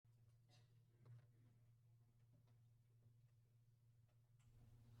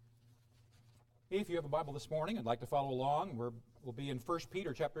If you have a Bible this morning and like to follow along, we'll be in 1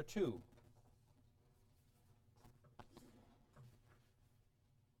 Peter chapter 2.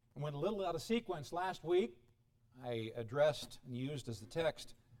 I went a little out of sequence last week. I addressed and used as the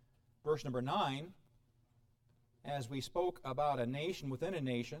text verse number 9 as we spoke about a nation within a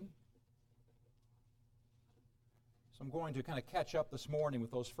nation. So I'm going to kind of catch up this morning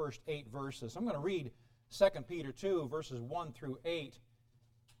with those first 8 verses. I'm going to read 2 Peter 2, verses 1 through 8.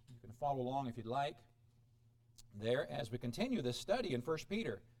 You can follow along if you'd like there as we continue this study in 1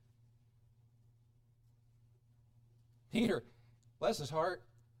 Peter. Peter, bless his heart,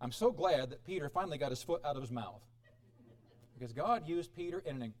 I'm so glad that Peter finally got his foot out of his mouth, because God used Peter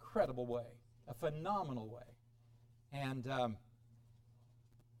in an incredible way, a phenomenal way. And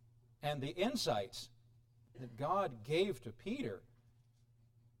the insights that God gave to Peter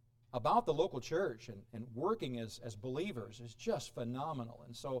about the local church and working as believers is just phenomenal.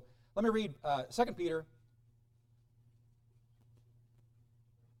 And so let me read 2 Peter,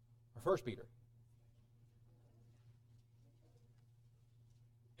 or 1 Peter.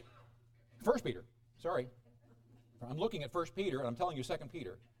 1 Peter, sorry. I'm looking at 1 Peter, and I'm telling you 2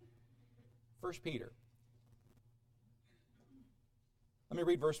 Peter. 1 Peter. Let me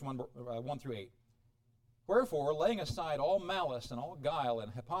read verse 1 through 8. Wherefore, laying aside all malice and all guile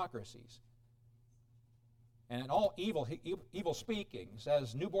and hypocrisies, and all evil speakings,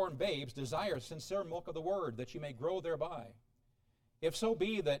 as newborn babes desire sincere milk of the word, that ye may grow thereby. If so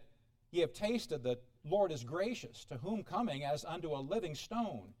be that ye have tasted that Lord is gracious, to whom coming as unto a living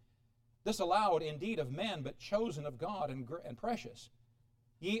stone, disallowed indeed of men, but chosen of God and precious,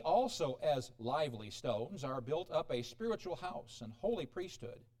 ye also as lively stones are built up a spiritual house and holy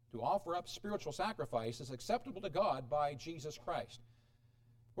priesthood, to offer up spiritual sacrifices acceptable to God by Jesus Christ.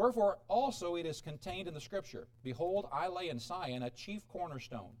 Wherefore also it is contained in the Scripture, Behold, I lay in Sion a chief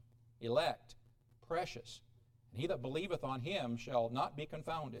cornerstone, elect, precious, and he that believeth on him shall not be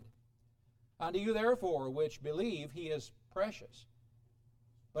confounded. Unto you therefore which believe he is precious.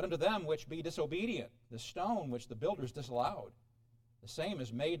 But unto them which be disobedient, the stone which the builders disallowed, the same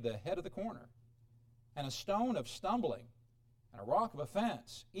is made the head of the corner, and a stone of stumbling, and a rock of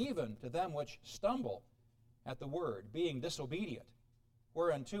offense, even to them which stumble at the word, being disobedient,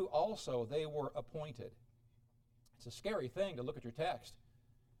 whereunto also they were appointed. It's a scary thing to look at your text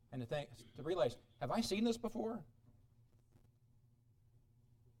and to realize, have I seen this before?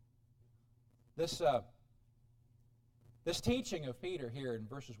 This teaching of Peter here in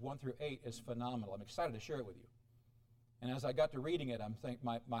verses 1 through 8 is phenomenal. I'm excited to share it with you. And as I got to reading it,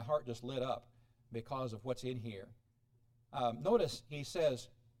 my heart just lit up because of what's in here. Notice he says,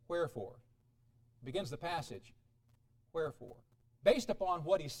 wherefore. Begins the passage, wherefore. Based upon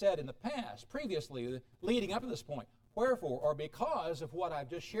what he said in the past, previously, leading up to this point. Wherefore, or because of what I've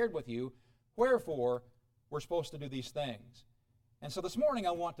just shared with you, wherefore we're supposed to do these things. And so this morning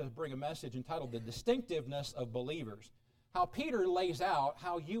I want to bring a message entitled The Distinctiveness of Believers. How Peter lays out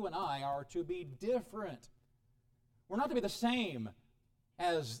how you and I are to be different. We're not to be the same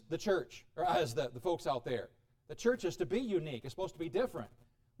as the church, or as the folks out there. The church is to be unique. It's supposed to be different.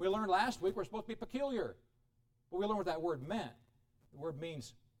 We learned last week we're supposed to be peculiar. But we learned what that word meant. The word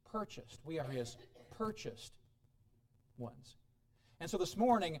means purchased. We are his purchased ones. And so this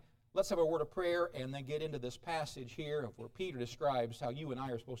morning, let's have a word of prayer and then get into this passage here of where Peter describes how you and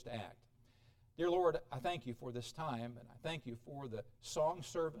I are supposed to act. Dear Lord, I thank you for this time, and I thank you for the song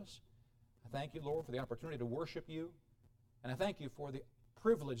service. I thank you, Lord, for the opportunity to worship you. And I thank you for the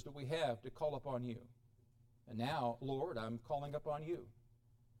privilege that we have to call upon you. And now, Lord, I'm calling upon you,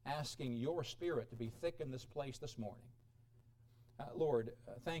 asking your Spirit to be thick in this place this morning. Lord,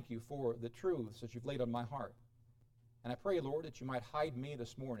 thank you for the truths that you've laid on my heart. And I pray, Lord, that you might hide me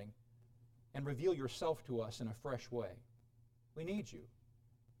this morning and reveal yourself to us in a fresh way. We need you.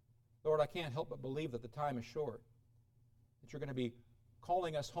 Lord, I can't help but believe that the time is short, that you're going to be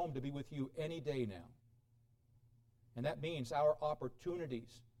calling us home to be with you any day now. And that means our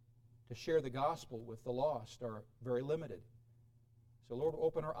opportunities to share the gospel with the lost are very limited. So, Lord,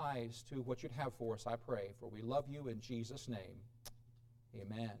 open our eyes to what you'd have for us, I pray, for we love you in Jesus' name.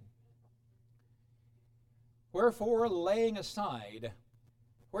 Amen. Wherefore, laying aside,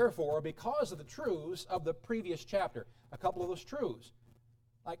 because of the truths of the previous chapter, a couple of those truths,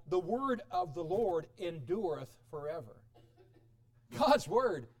 like the word of the Lord endureth forever. God's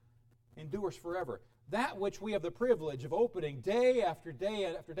word endures forever. That which we have the privilege of opening day after day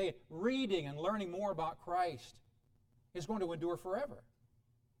after day, reading and learning more about Christ, is going to endure forever.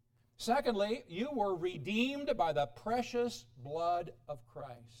 Secondly, you were redeemed by the precious blood of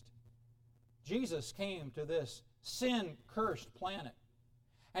Christ. Jesus came to this sin-cursed planet,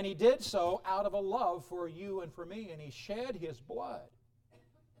 And he did so out of a love for you and for me, and he shed his blood.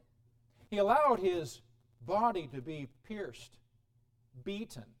 He allowed his body to be pierced,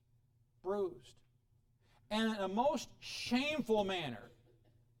 beaten, bruised. And in a most shameful manner,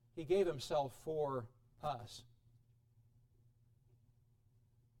 he gave himself for us.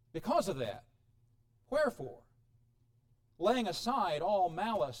 Because of that, wherefore, laying aside all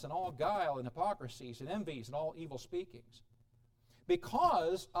malice and all guile and hypocrisies and envies and all evil speakings,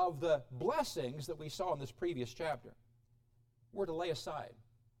 because of the blessings that we saw in this previous chapter, we're to lay aside.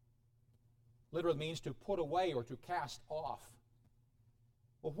 Literally means to put away or to cast off.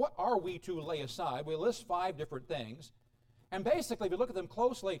 Well, what are we to lay aside? We list 5 different things. And basically, if you look at them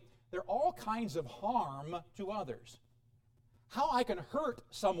closely, they're all kinds of harm to others. How I can hurt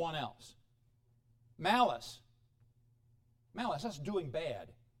someone else. Malice. Malice, that's doing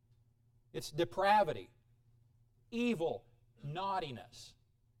bad. It's depravity, evil, naughtiness,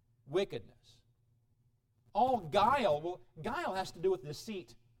 wickedness. All guile, well, guile has to do with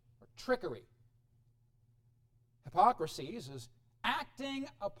deceit or trickery. Hypocrisy is acting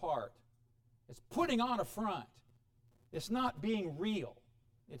a part. It's putting on a front. It's not being real.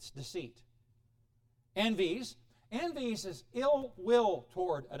 It's deceit. Envies is ill will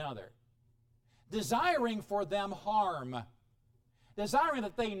toward another. Desiring for them harm. Desiring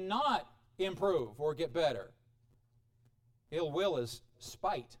that they not improve or get better. Ill will is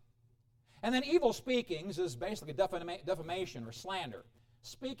spite. And then evil speakings is basically defamation or slander.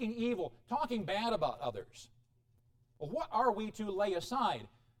 Speaking evil, talking bad about others. Well, what are we to lay aside?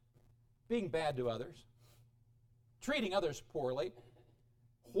 Being bad to others. Treating others poorly.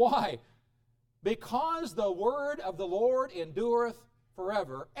 Why? Because the word of the Lord endureth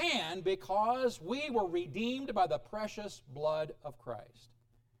forever, and because we were redeemed by the precious blood of Christ.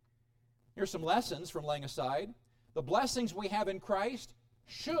 Here's some lessons from laying aside. The blessings we have in Christ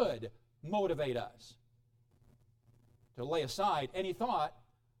should motivate us to lay aside any thought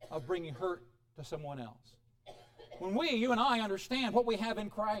of bringing hurt to someone else. When you and I understand what we have in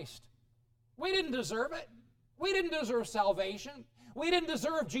Christ, we didn't deserve it. We didn't deserve salvation. We didn't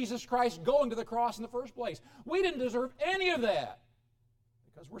deserve Jesus Christ going to the cross in the first place. We didn't deserve any of that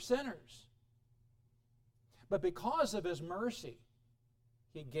because we're sinners. But because of his mercy,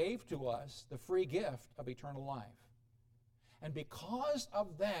 he gave to us the free gift of eternal life. And because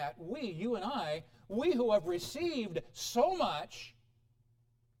of that, you and I, we who have received so much,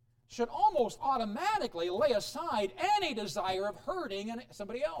 should almost automatically lay aside any desire of hurting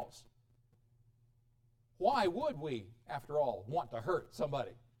somebody else. Why would we, after all, want to hurt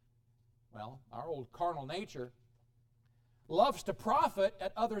somebody? Well, our old carnal nature loves to profit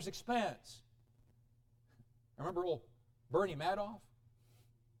at others' expense. Remember old Bernie Madoff?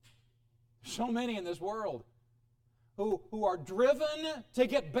 So many in this world who are driven to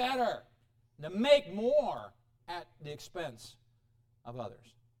get better, to make more at the expense of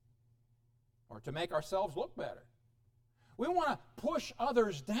others, or to make ourselves look better. We want to push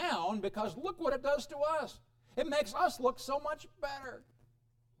others down because look what it does to us. It makes us look so much better.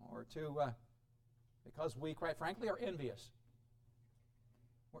 Or because we, quite frankly, are envious.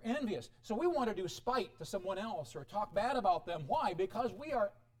 We're envious. So we want to do spite to someone else or talk bad about them. Why? Because we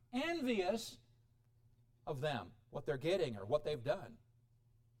are envious of them, what they're getting or what they've done.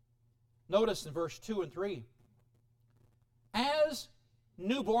 Notice in verse 2 and 3, as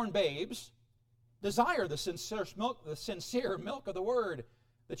newborn babes, desire the sincere milk of the word,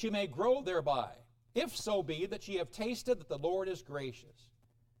 that you may grow thereby, if so be that ye have tasted that the Lord is gracious.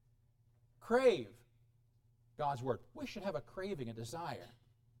 Crave God's word. We should have a craving, a desire.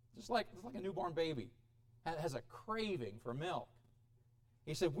 Just like a newborn baby has a craving for milk.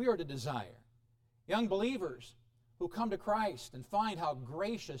 He said we are to desire. Young believers who come to Christ and find how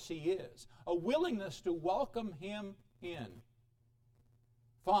gracious he is, a willingness to welcome him in,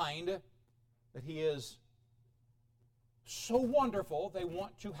 find that he is so wonderful they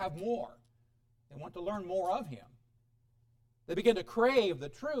want to have more. They want to learn more of him. They begin to crave the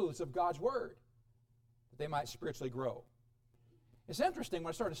truths of God's word that they might spiritually grow. It's interesting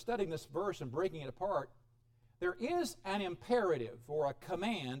when I started studying this verse and breaking it apart, there is an imperative or a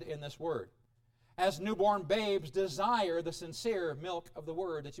command in this word. As newborn babes desire the sincere milk of the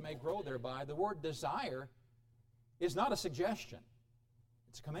word that you may grow thereby. The word desire is not a suggestion.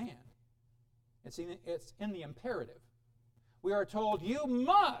 It's a command. It's in the imperative. We are told you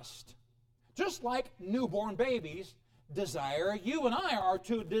must, just like newborn babies desire, you and I are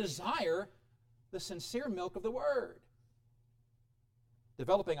to desire the sincere milk of the word.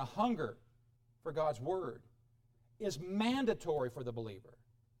 Developing a hunger for God's word is mandatory for the believer.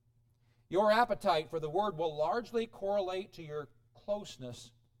 Your appetite for the word will largely correlate to your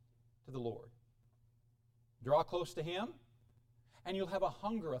closeness to the Lord. Draw close to Him, and you'll have a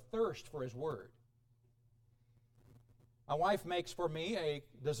hunger, a thirst for His Word. My wife makes for me a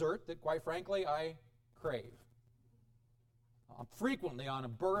dessert that, quite frankly, I crave. Frequently on a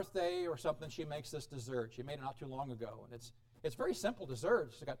birthday or something, she makes this dessert. She made it not too long ago, and it's very simple dessert.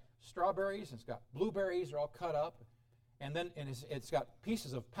 It's got strawberries, and it's got blueberries. They're all cut up, and then it's got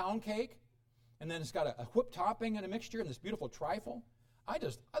pieces of pound cake, and then it's got a whipped topping and a mixture and this beautiful trifle. I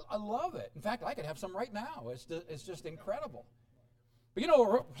love it. In fact, I could have some right now. It's just incredible. But you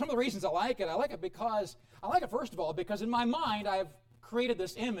know, some of the reasons I like it because, first of all, because in my mind I've created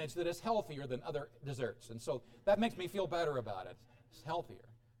this image that is healthier than other desserts. And so that makes me feel better about it. It's healthier.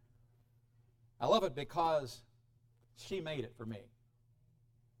 I love it because she made it for me.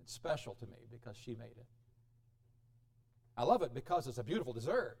 It's special to me because she made it. I love it because it's a beautiful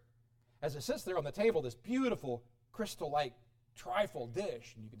dessert. As it sits there on the table, this beautiful crystal-like trifle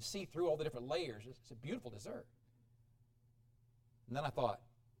dish, and you can see through all the different layers. It's a beautiful dessert. And then I thought,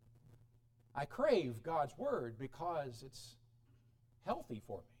 I crave God's Word because it's healthy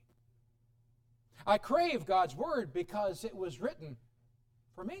for me. I crave God's Word because it was written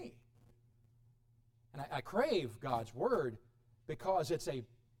for me. And I crave God's Word because it's a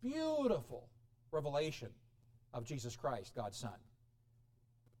beautiful revelation of Jesus Christ, God's Son.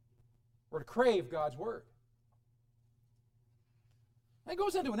 We're to crave God's Word. And it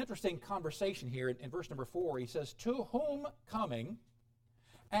goes into an interesting conversation here in verse number 4. He says, to whom coming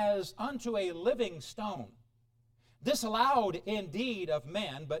as unto a living stone, disallowed indeed of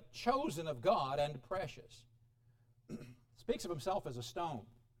men, but chosen of God and precious. Speaks of himself as a stone.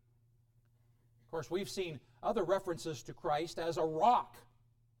 Of course, we've seen other references to Christ as a rock.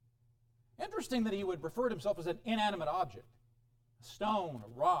 Interesting that he would refer to himself as an inanimate object. A stone,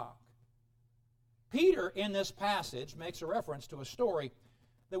 a rock. Peter, in this passage, makes a reference to a story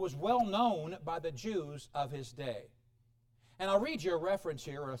that was well known by the Jews of his day. And I'll read you a reference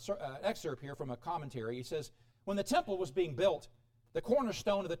here, or an excerpt here from a commentary. He says, when the temple was being built, the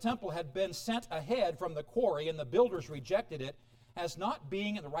cornerstone of the temple had been sent ahead from the quarry, and the builders rejected it as not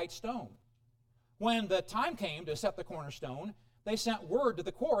being the right stone. When the time came to set the cornerstone, they sent word to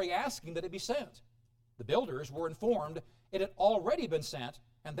the quarry asking that it be sent. The builders were informed it had already been sent,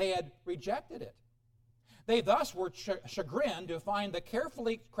 and they had rejected it. They thus were chagrined to find the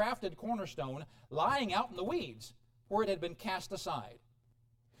carefully crafted cornerstone lying out in the weeds, where it had been cast aside.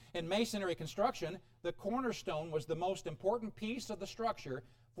 In masonry construction, the cornerstone was the most important piece of the structure,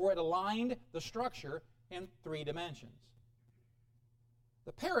 for it aligned the structure in 3 dimensions.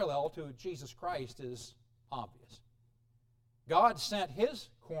 The parallel to Jesus Christ is obvious. God sent His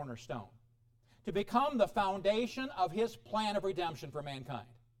cornerstone to become the foundation of His plan of redemption for mankind.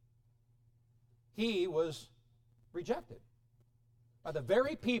 He was rejected by the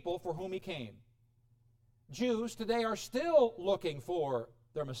very people for whom He came. Jews today are still looking for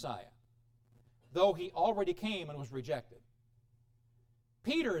their Messiah, though He already came and was rejected.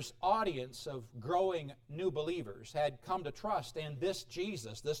 Peter's audience of growing new believers had come to trust in this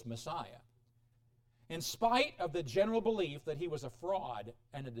Jesus, this Messiah, in spite of the general belief that He was a fraud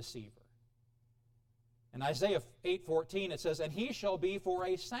and a deceiver. In Isaiah 8:14 it says, and He shall be for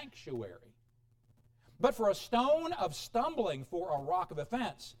a sanctuary, but for a stone of stumbling, for a rock of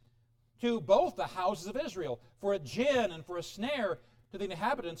offense, to both the houses of Israel, for a gin and for a snare to the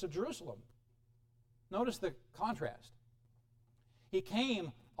inhabitants of Jerusalem. Notice the contrast. He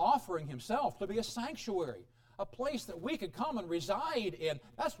came offering Himself to be a sanctuary, a place that we could come and reside in.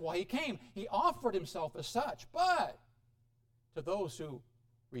 That's why He came. He offered Himself as such. But to those who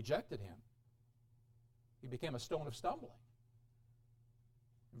rejected Him, He became a stone of stumbling.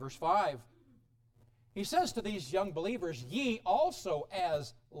 In verse 5, He says to these young believers, ye also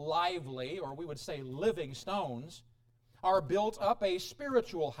as lively, or we would say living stones, are built up a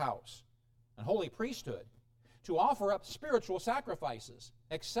spiritual house, an holy priesthood, to offer up spiritual sacrifices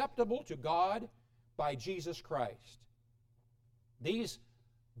acceptable to God by Jesus Christ. These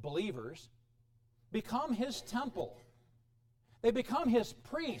believers become His temple. They become His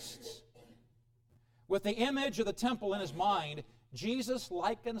priests. With the image of the temple in his mind, Jesus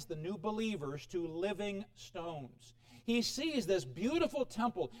likens the new believers to living stones. He sees this beautiful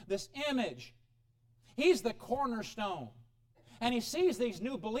temple, this image. He's the cornerstone. And He sees these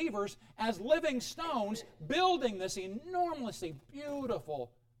new believers as living stones building this enormously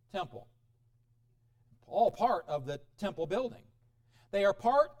beautiful temple. All part of the temple building. They are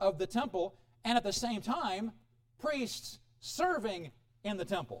part of the temple, and at the same time, priests serving in the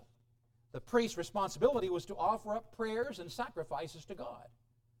temple. The priest's responsibility was to offer up prayers and sacrifices to God.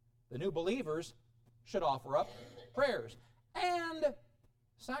 The new believers should offer up prayers and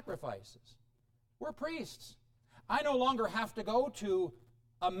sacrifices. We're priests. I no longer have to go to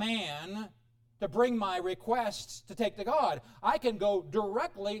a man to bring my requests to take to God. I can go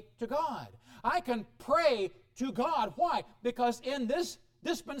directly to God. I can pray to God. Why? Because in this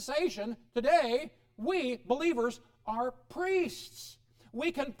dispensation today, we believers are priests.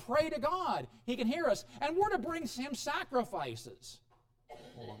 We can pray to God. He can hear us. And we're to bring Him sacrifices.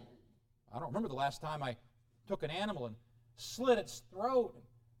 Well, I don't remember the last time I took an animal and slit its throat and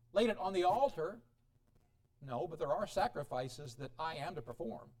laid it on the altar. No, but there are sacrifices that I am to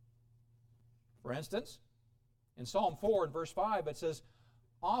perform. For instance, in Psalm 4 and verse 5, it says,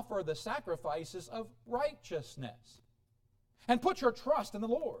 offer the sacrifices of righteousness and put your trust in the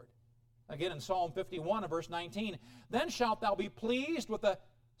Lord. Again, in Psalm 51 and verse 19, then shalt thou be pleased with the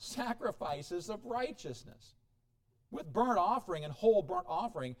sacrifices of righteousness. With burnt offering and whole burnt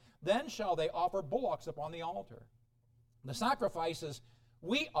offering, then shall they offer bullocks upon the altar. The sacrifices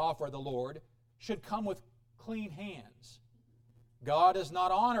we offer the Lord should come with clean hands. God is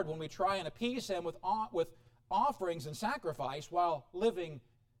not honored when we try and appease Him with offerings and sacrifice while living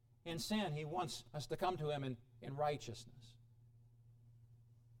in sin. He wants us to come to Him in righteousness.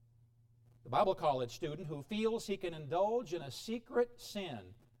 The Bible college student who feels he can indulge in a secret sin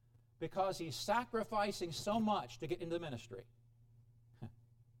because he's sacrificing so much to get into ministry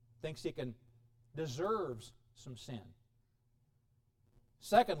thinks he deserves some sin.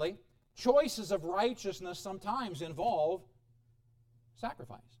 Secondly, choices of righteousness sometimes involve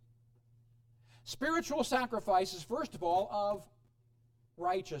sacrifice. Spiritual sacrifices, first of all, of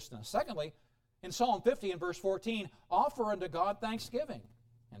righteousness. Secondly, in Psalm 50 and verse 14, offer unto God thanksgiving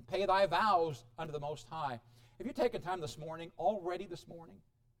and pay thy vows unto the Most High. Have you taken time already this morning,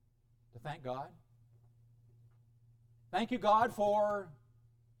 to thank God? Thank you, God, for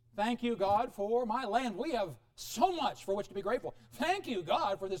my land. We have so much for which to be grateful. Thank you,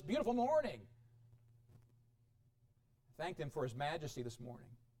 God, for this beautiful morning. Thanked Him for His majesty this morning,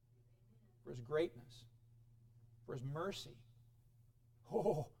 for His greatness, for His mercy.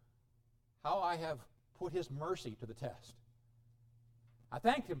 Oh, how I have put His mercy to the test. I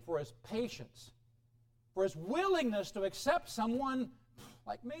thanked Him for His patience, for His willingness to accept someone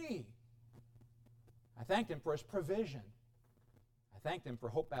like me. I thanked Him for His provision. I thanked Him for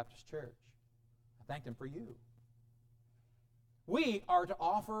Hope Baptist Church. I thanked Him for you. We are to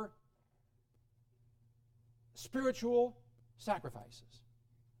offer spiritual sacrifices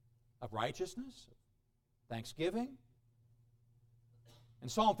of righteousness, of thanksgiving. In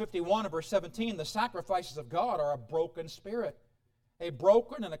Psalm 51 and verse 17, the sacrifices of God are a broken spirit, a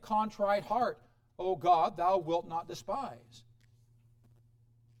broken and a contrite heart. O God, thou wilt not despise.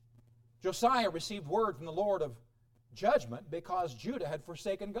 Josiah received word from the Lord of judgment because Judah had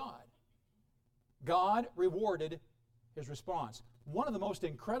forsaken God. God rewarded his response. One of the most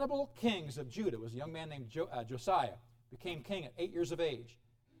incredible kings of Judah was a young man named Josiah, became king at 8 years of age.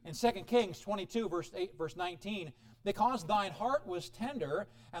 In 2 Kings 22, verse 19, because thine heart was tender,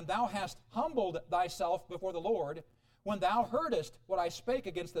 and thou hast humbled thyself before the Lord, when thou heardest what I spake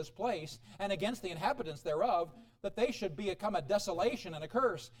against this place, and against the inhabitants thereof, that they should become a desolation and a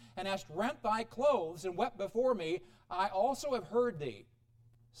curse, and hast rent thy clothes, and wept before me, I also have heard thee,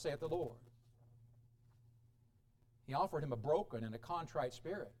 saith the Lord. He offered him a broken and a contrite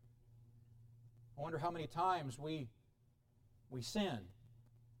spirit. I wonder how many times we sin,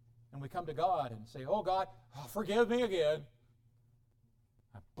 and we come to God and say, oh God, forgive me again.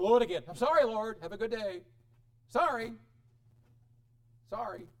 I blew it again. I'm sorry, Lord. Have a good day. Sorry.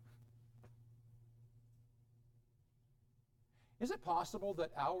 Is it possible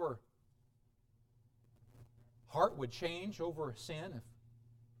that our heart would change over sin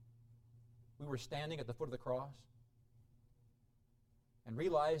if we were standing at the foot of the cross and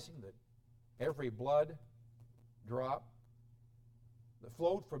realizing that every blood drop that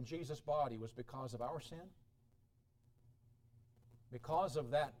flowed from Jesus' body was because of our sin? Because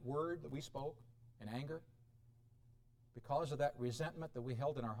of that word that we spoke in anger? Because of that resentment that we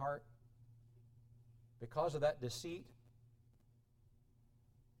held in our heart? Because of that deceit?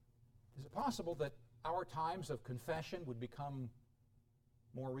 Is it possible that our times of confession would become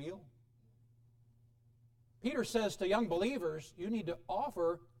more real? Peter says to young believers, you need to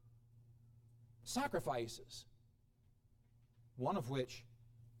offer sacrifices, one of which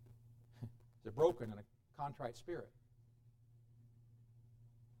is a broken and a contrite spirit.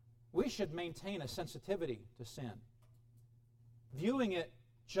 We should maintain a sensitivity to sin, viewing it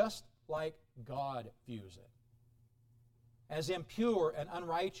just like God views it, as impure and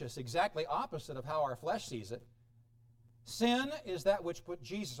unrighteous, exactly opposite of how our flesh sees it. Sin is that which put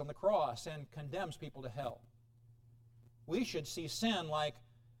Jesus on the cross and condemns people to hell. We should see sin like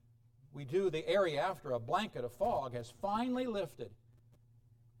we do the area after a blanket of fog has finally lifted.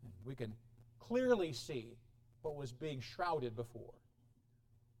 And we can clearly see what was being shrouded before.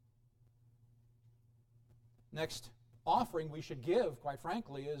 Next offering we should give, quite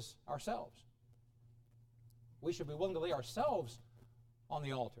frankly, is ourselves. We should be willing to lay ourselves on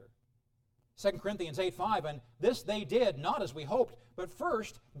the altar. 2 Corinthians 8:5, and this they did, not as we hoped, but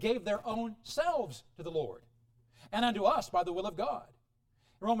first gave their own selves to the Lord, and unto us by the will of God.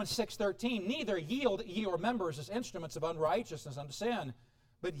 Romans 6:13, neither yield ye your members as instruments of unrighteousness unto sin,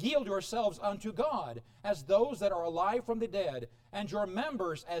 but yield yourselves unto God as those that are alive from the dead, and your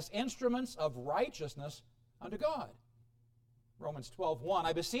members as instruments of righteousness unto God. Romans 12:1,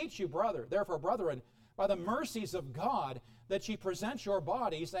 I beseech you, therefore, brethren, by the mercies of God, that ye present your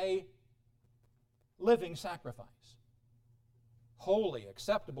bodies a living sacrifice, holy,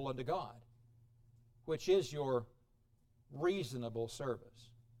 acceptable unto God, which is your reasonable service.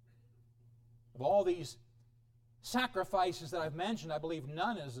 Of all these sacrifices that I've mentioned, I believe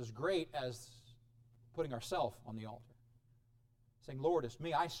none is as great as putting ourselves on the altar. Saying, Lord, it's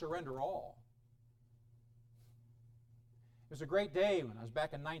me, I surrender all. It was a great day when I was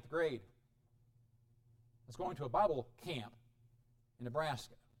back in 9th grade. I was going to a Bible camp in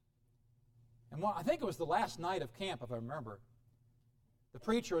Nebraska. And I think it was the last night of camp, if I remember. The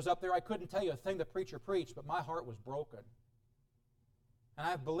preacher was up there. I couldn't tell you a thing the preacher preached, but my heart was broken. And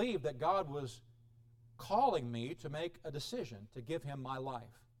I believed that God was calling me to make a decision to give Him my life.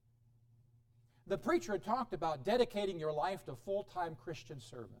 The preacher had talked about dedicating your life to full-time Christian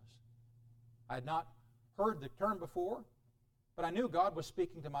service. I had not heard the term before, but I knew God was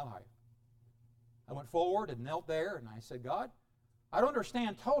speaking to my life. I went forward and knelt there, and I said, God, I don't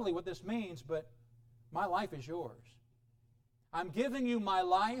understand totally what this means, but my life is yours. I'm giving you my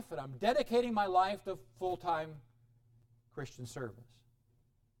life, and I'm dedicating my life to full-time Christian service.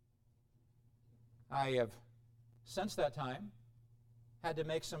 I have, since that time, had to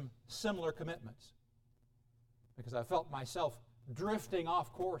make some similar commitments because I felt myself drifting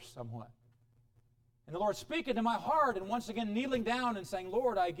off course somewhat. And the Lord speaking to my heart and once again kneeling down and saying,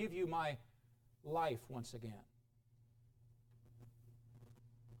 Lord, I give you my life once again.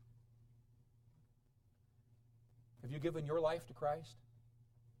 Have you given your life to Christ?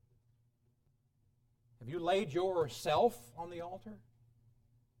 Have you laid yourself on the altar?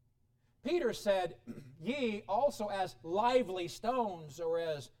 Peter said, ye also as lively stones, or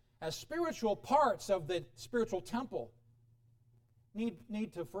as spiritual parts of the spiritual temple,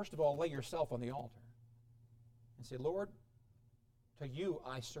 need to first of all lay yourself on the altar and say, Lord, to you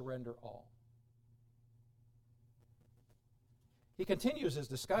I surrender all. He continues his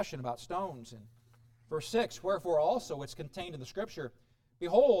discussion about stones in verse 6, wherefore also it's contained in the Scripture,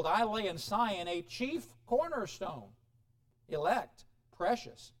 behold, I lay in Zion a chief cornerstone, elect,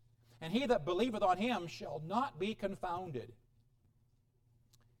 precious, and he that believeth on him shall not be confounded.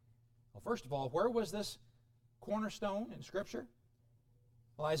 Well, first of all, where was this cornerstone in Scripture?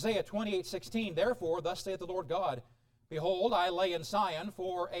 Well, Isaiah 28:16, therefore, thus saith the Lord God, behold, I lay in Zion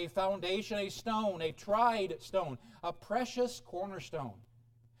for a foundation, a stone, a tried stone, a precious cornerstone,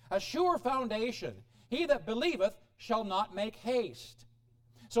 a sure foundation. He that believeth shall not make haste.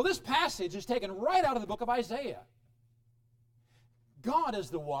 So this passage is taken right out of the book of Isaiah. God is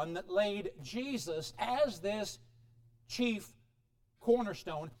the one that laid Jesus as this chief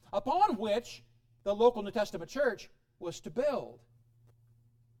cornerstone upon which the local New Testament church was to build.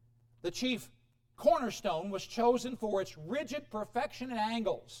 The chief cornerstone was chosen for its rigid perfection and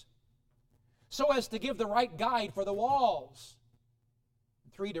angles, so as to give the right guide for the walls in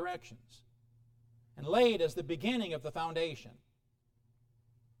three directions, and laid as the beginning of the foundation.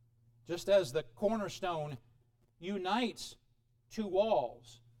 Just as the cornerstone unites two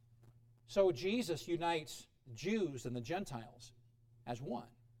walls, so Jesus unites the Jews and the Gentiles as one.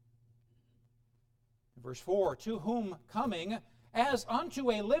 Verse 4, to whom coming as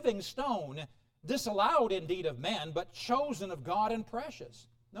unto a living stone, disallowed indeed of men, but chosen of God and precious.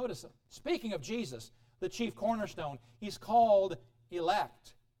 Notice, speaking of Jesus, the chief cornerstone, he's called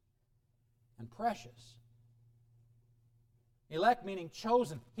elect and precious. Elect meaning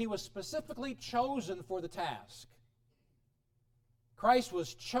chosen. He was specifically chosen for the task. Christ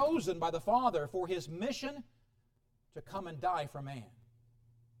was chosen by the Father for his mission to come and die for man.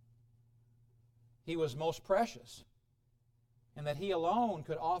 He was most precious in that he alone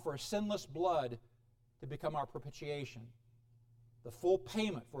could offer sinless blood to become our propitiation, the full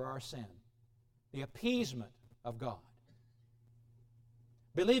payment for our sin, the appeasement of God.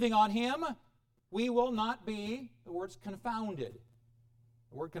 Believing on him, we will not be, the word's confounded.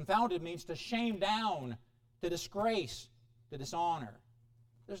 The word confounded means to shame down, to disgrace, to dishonor.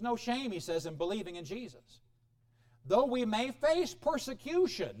 There's no shame, he says, in believing in Jesus. Though we may face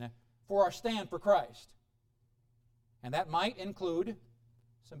persecution for our stand for Christ. And that might include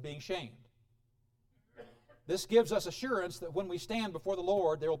some being shamed. This gives us assurance that when we stand before the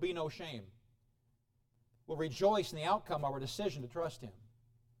Lord, there will be no shame. We'll rejoice in the outcome of our decision to trust Him.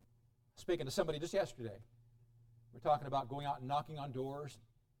 Speaking to somebody just yesterday, we're talking about going out and knocking on doors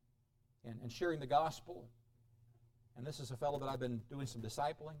and sharing the gospel. And this is a fellow that I've been doing some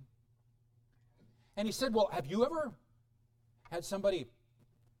discipling. And he said, well, have you ever had somebody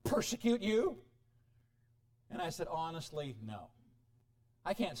persecute you? And I said, honestly, no.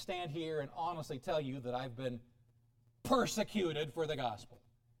 I can't stand here and honestly tell you that I've been persecuted for the gospel.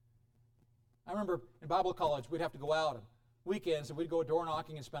 I remember in Bible college, we'd have to go out on weekends, and we'd go door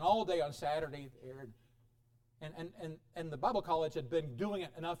knocking and spend all day on Saturday there. And the Bible college had been doing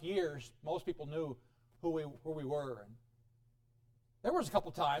it enough years, most people knew who we were. And there was a couple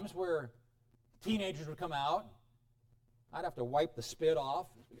times where teenagers would come out. I'd have to wipe the spit off.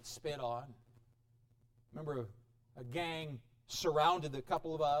 We get spit on. Remember a gang surrounded a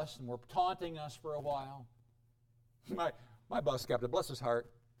couple of us and were taunting us for a while. My bus captain, bless his heart,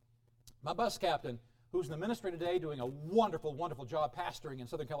 my bus captain, who's in the ministry today doing a wonderful, wonderful job pastoring in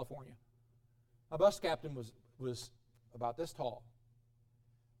Southern California. My bus captain was about this tall,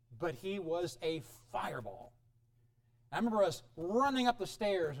 but he was a fireball. I remember us running up the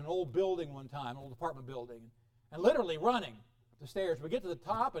stairs in an old building one time, an old apartment building, and literally running the stairs. We get to the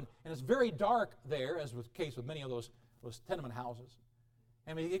top, and it's very dark there, as was the case with many of those tenement houses.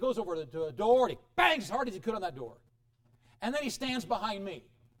 And he goes over to a door, and he bangs as hard as he could on that door. And then he stands behind me.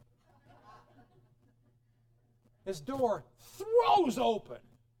 His door throws open.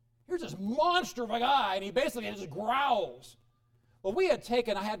 Here's this monster of a guy, and he basically just growls. Well, we had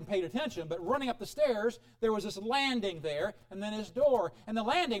taken, I hadn't paid attention, but running up the stairs, there was this landing there, and then his door. And the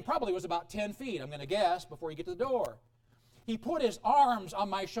landing probably was about 10 feet, I'm going to guess, before you get to the door. He put his arms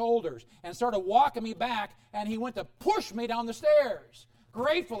on my shoulders and started walking me back, and he went to push me down the stairs.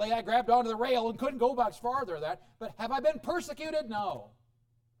 Gratefully, I grabbed onto the rail and couldn't go much farther than that. But have I been persecuted? No.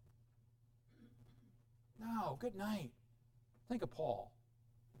 No, good night. Think of Paul.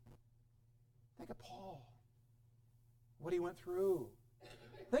 Think of Paul. What he went through.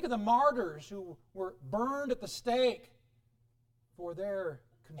 Think of the martyrs who were burned at the stake for their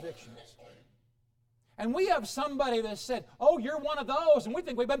convictions. And we have somebody that said, oh, you're one of those, and we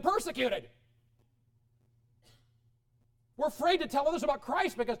think we've been persecuted. We're afraid to tell others about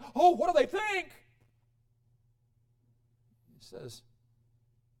Christ because, oh, what do they think? He says,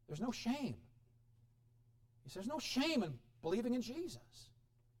 there's no shame. He says, no shame in believing in Jesus.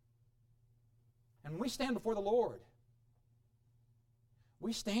 And when we stand before the Lord,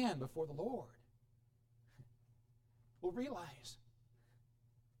 we'll realize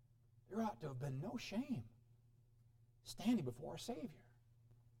there ought to have been no shame standing before our Savior.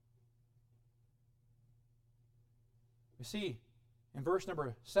 We see in verse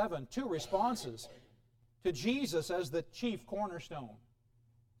number 7 two responses to Jesus as the chief cornerstone.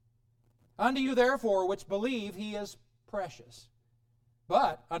 Unto you therefore which believe he is precious.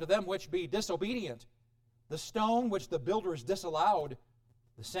 But unto them which be disobedient, the stone which the builders disallowed,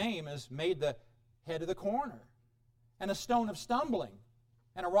 the same is made the head of the corner, and a stone of stumbling,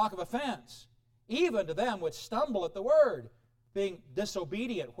 and a rock of offense, even to them which stumble at the word, being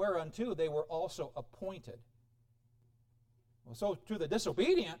disobedient, whereunto they were also appointed. Well, so to the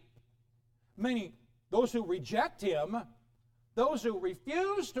disobedient, meaning those who reject him, those who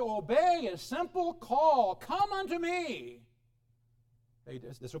refuse to obey his simple call, come unto me, they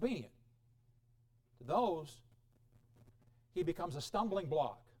are disobedient. To those, he becomes a stumbling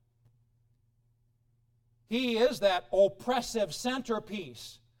block. He is that oppressive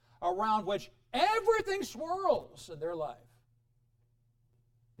centerpiece around which everything swirls in their life.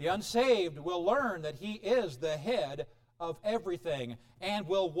 The unsaved will learn that he is the head of everything and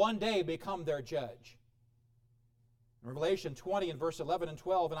will one day become their judge. In Revelation 20 and verse 11 and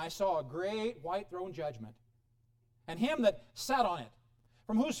 12, and I saw a great white throne judgment, and him that sat on it,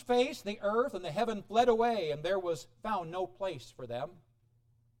 from whose face the earth and the heaven fled away, and there was found no place for them.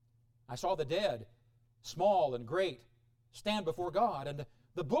 I saw the dead, small and great, stand before God, and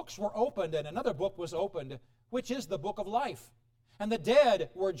the books were opened, and another book was opened, which is the book of life. And the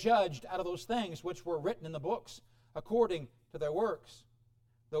dead were judged out of those things which were written in the books, according to their works.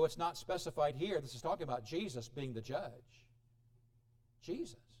 Though it's not specified here, this is talking about Jesus being the judge.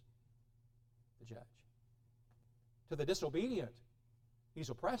 Jesus, the judge. To the disobedient, he's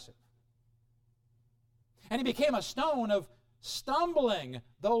oppressive. And he became a stone of stumbling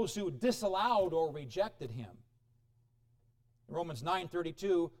those who disallowed or rejected him. Romans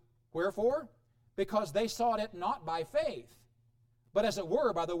 9:32, wherefore? Because they sought it not by faith, but as it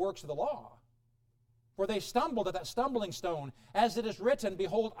were by the works of the law. For they stumbled at that stumbling stone, as it is written,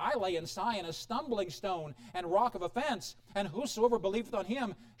 Behold, I lay in Sion a stumbling stone and rock of offense, and whosoever believeth on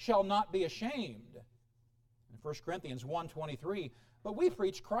him shall not be ashamed. In 1 Corinthians 1:23, but we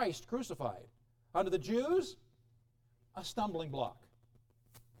preach Christ crucified. Unto the Jews, a stumbling block.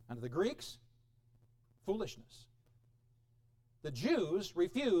 Unto the Greeks, foolishness. The Jews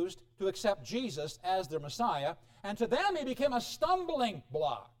refused to accept Jesus as their Messiah, and to them he became a stumbling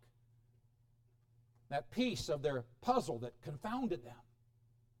block. That piece of their puzzle that confounded them.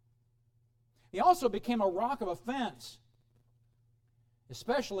 He also became a rock of offense.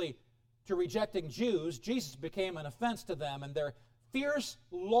 Especially to rejecting Jews, Jesus became an offense to them and their fierce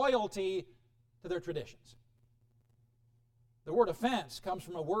loyalty to their traditions. The word offense comes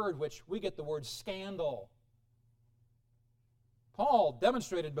from a word which we get the word scandal. Paul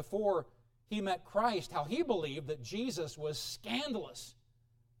demonstrated before he met Christ how he believed that Jesus was scandalous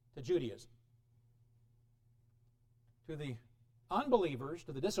to Judaism. To the unbelievers,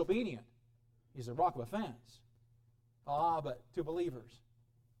 to the disobedient, he's a rock of offense. But to believers.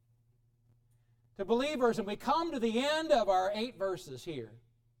 To believers, and we come to the end of our 8 verses here.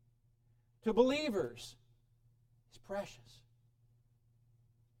 To believers, he's precious.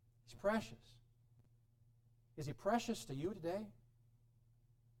 He's precious. Is he precious to you today?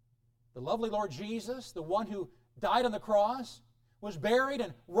 The lovely Lord Jesus, the one who died on the cross, was buried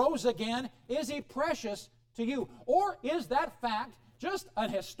and rose again, is he precious to you? Or is that fact just an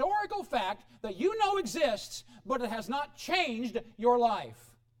historical fact that you know exists, but it has not changed your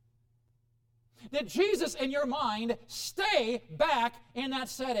life? Did Jesus in your mind stay back in that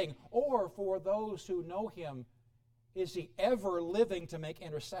setting? Or for those who know him, is he ever living to make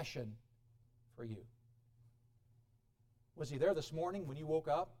intercession for you? Was he there this morning when you woke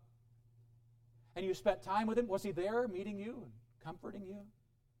up? And you spent time with him? Was he there meeting you and comforting you?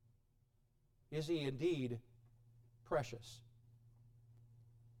 Is he indeed precious?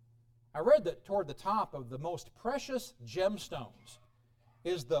 I read that toward the top of the most precious gemstones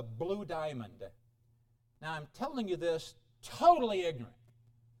is the blue diamond. Now, I'm telling you this totally ignorant.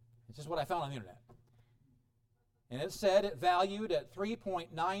 It's just what I found on the internet. And it said it valued at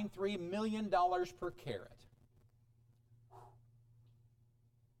 $3.93 million per carat.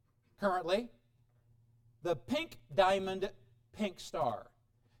 Currently, the pink diamond pink star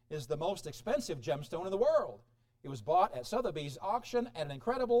is the most expensive gemstone in the world. It was bought at Sotheby's auction at an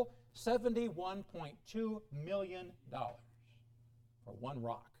incredible $71.2 million for one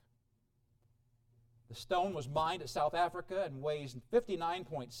rock. The stone was mined at South Africa and weighs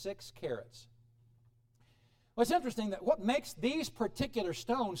 59.6 carats. What's interesting that what makes these particular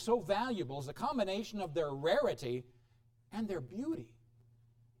stones so valuable is a combination of their rarity and their beauty.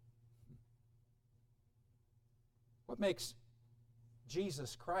 What makes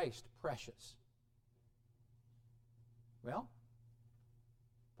Jesus Christ precious? Well,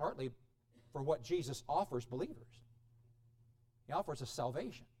 partly for what Jesus offers believers. He offers us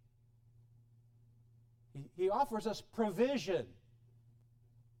salvation. He offers us provision,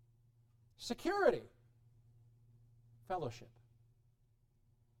 security, fellowship.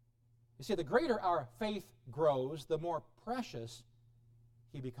 You see, the greater our faith grows, the more precious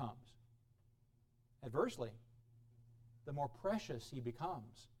he becomes. Adversely, the more precious he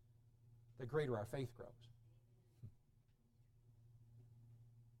becomes, the greater our faith grows.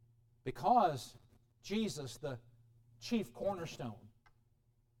 Because Jesus, the chief cornerstone,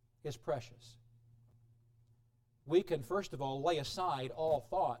 is precious, we can first of all lay aside all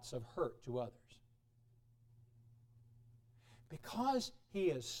thoughts of hurt to others. Because he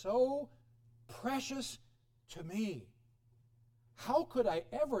is so precious to me, how could I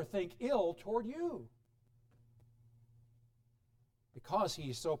ever think ill toward you? Because he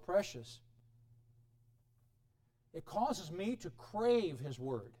is so precious, it causes me to crave his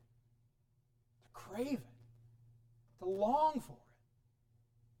word, to crave it, to long for it.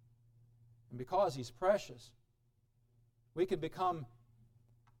 And because he's precious, we can become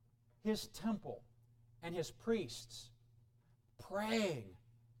his temple and his priests, praying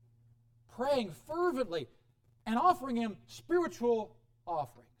fervently and offering him spiritual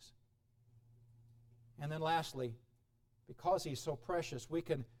offerings. And then lastly, because he's so precious, we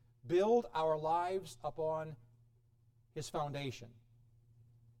can build our lives upon his foundation,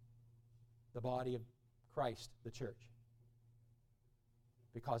 the body of Christ, the church,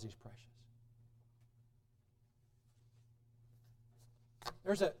 because he's precious.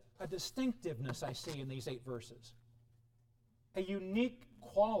 There's a distinctiveness I see in these 8 verses, a unique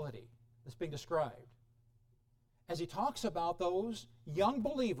quality that's being described, as he talks about those young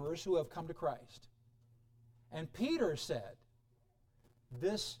believers who have come to Christ. And Peter said,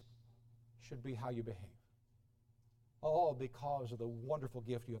 this should be how you behave. All because of the wonderful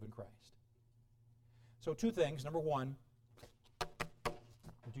gift you have in Christ. So two things. Number one,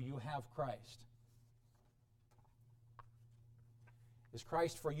 do you have Christ? Is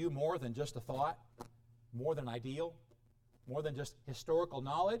Christ for you more than just a thought, more than an ideal, more than just historical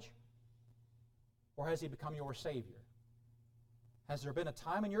knowledge? Or has he become your Savior? Has there been a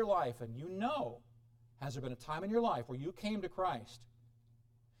time in your life, and you know, has there been a time in your life where you came to Christ,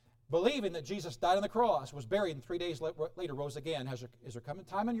 believing that Jesus died on the cross, was buried, and 3 days later rose again? Is there come a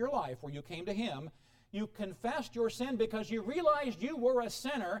time in your life where you came to him, you confessed your sin because you realized you were a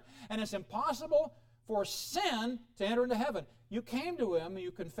sinner, and it's impossible for sin to enter into heaven? You came to him,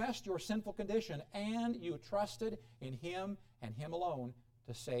 you confessed your sinful condition, and you trusted in him and him alone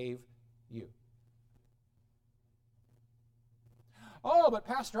to save you. Oh, but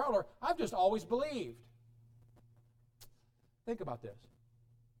Pastor Eller, I've just always believed. Think about this.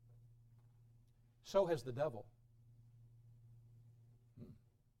 So has the devil.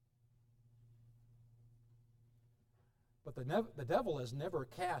 But the devil has never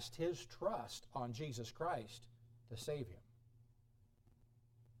cast his trust on Jesus Christ to save him.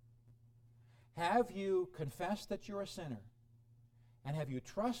 Have you confessed that you're a sinner? And have you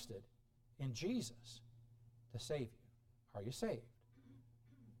trusted in Jesus to save you? Are you saved?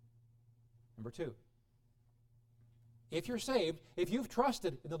 Number two, if you're saved, if you've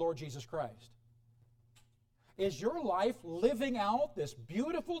trusted in the Lord Jesus Christ, is your life living out this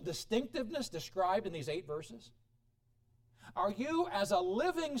beautiful distinctiveness described in these 8 verses? Are you, as a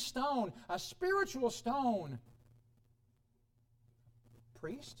living stone, a spiritual stone,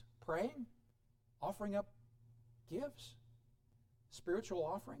 priest, praying, offering up gifts, spiritual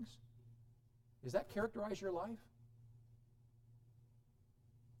offerings? Does that characterize your life?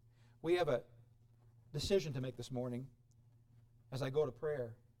 We have a decision to make this morning as I go to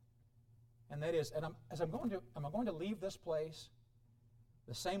prayer. And that is, am I going to leave this place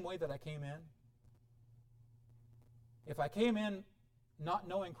the same way that I came in? If I came in not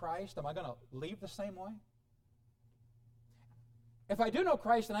knowing Christ, am I going to leave the same way? If I do know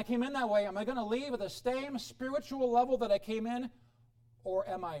Christ and I came in that way, am I going to leave at the same spiritual level that I came in? Or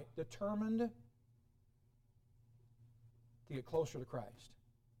am I determined to get closer to Christ?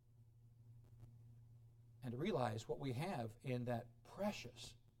 And to realize what we have in that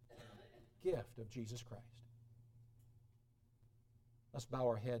precious gift of Jesus Christ. Let's bow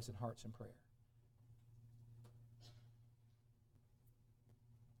our heads and hearts in prayer.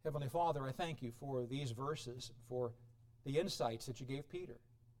 Heavenly Father, I thank you for these verses, for the insights that you gave Peter.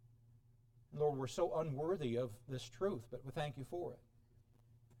 Lord, we're so unworthy of this truth, but we thank you for it.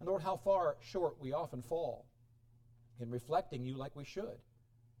 And Lord, how far short we often fall in reflecting you like we should.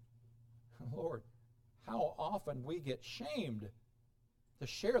 Lord, how often we get shamed to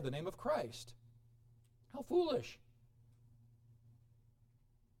share the name of Christ. How foolish.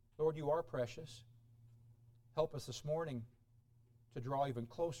 Lord, you are precious. Help us this morning to draw even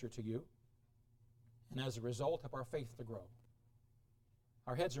closer to you, and as a result, help our faith to grow.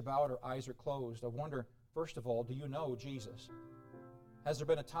 Our heads are bowed, our eyes are closed. I wonder, first of all, do you know Jesus? Has there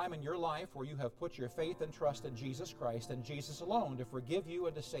been a time in your life where you have put your faith and trust in Jesus Christ and Jesus alone to forgive you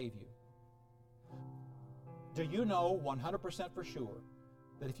and to save you? Do you know 100% for sure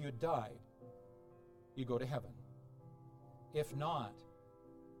that if you had died, you go to heaven? If not,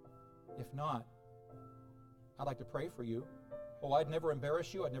 I'd like to pray for you. Oh, I'd never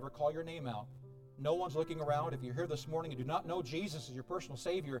embarrass you. I'd never call your name out. No one's looking around. If you're here this morning and do not know Jesus as your personal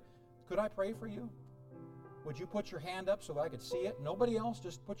Savior, could I pray for you? Would you put your hand up so that I could see it? Nobody else,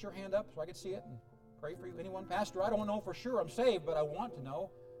 just put your hand up so I could see it and pray for you. Anyone? Pastor, I don't know for sure I'm saved, but I want to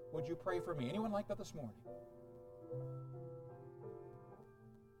know. Would you pray for me? Anyone like that this morning?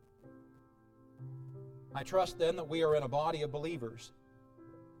 I trust then that we are in a body of believers.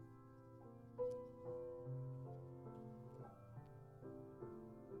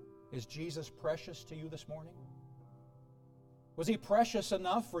 Is Jesus precious to you this morning? Was he precious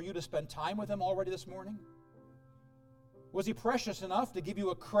enough for you to spend time with him already this morning? Was he precious enough to give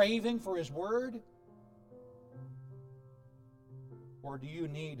you a craving for his word? Or do you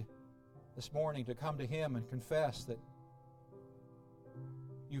need this morning to come to him and confess that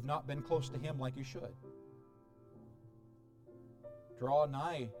you've not been close to him like you should? Draw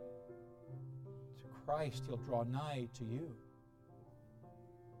nigh to Christ, he'll draw nigh to you.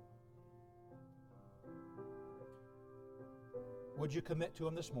 Would you commit to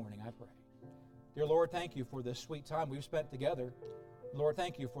him this morning, I pray? Dear Lord, thank you for this sweet time we've spent together. Lord,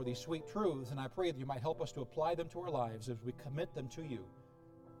 thank you for these sweet truths, and I pray that you might help us to apply them to our lives as we commit them to you.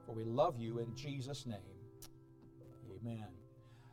 For we love you in Jesus' name. Amen.